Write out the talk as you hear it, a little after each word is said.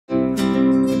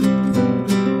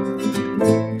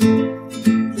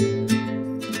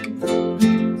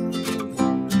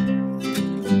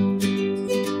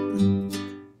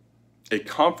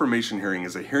confirmation hearing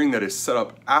is a hearing that is set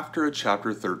up after a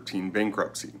Chapter 13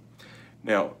 bankruptcy.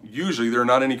 Now, usually there are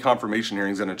not any confirmation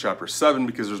hearings in a Chapter 7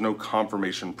 because there's no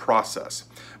confirmation process.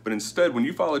 But instead, when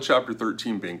you file a Chapter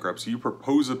 13 bankruptcy, you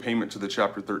propose a payment to the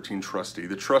Chapter 13 trustee.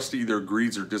 The trustee either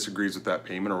agrees or disagrees with that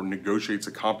payment or negotiates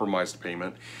a compromised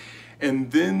payment.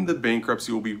 And then the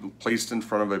bankruptcy will be placed in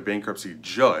front of a bankruptcy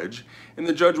judge, and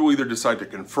the judge will either decide to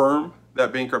confirm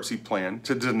that bankruptcy plan,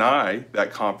 to deny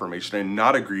that confirmation and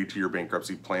not agree to your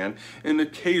bankruptcy plan, and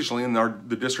occasionally in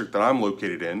the district that I'm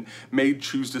located in may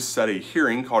choose to set a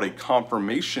hearing called a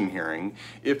confirmation hearing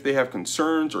if they have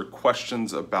concerns or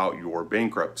questions about your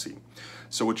bankruptcy.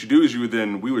 So what you do is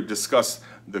we would discuss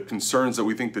the concerns that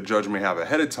we think the judge may have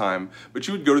ahead of time, but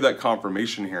you would go to that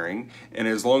confirmation hearing, and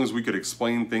as long as we could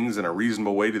explain things in a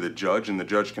reasonable way to the judge and the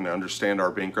judge can understand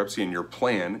our bankruptcy and your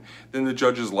plan, then the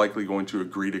judge is likely going to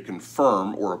agree to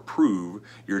confirm or approve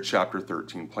your Chapter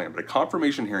 13 plan. But a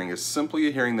confirmation hearing is simply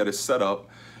a hearing that is set up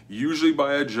usually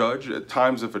by a judge. At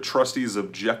times, if a trustee is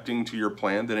objecting to your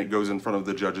plan, then it goes in front of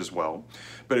the judge as well.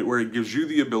 But where it gives you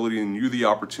the ability and you the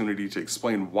opportunity to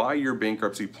explain why your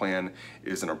bankruptcy plan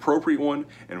is an appropriate one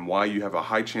and why you have a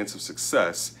high chance of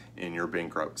success in your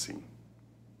bankruptcy.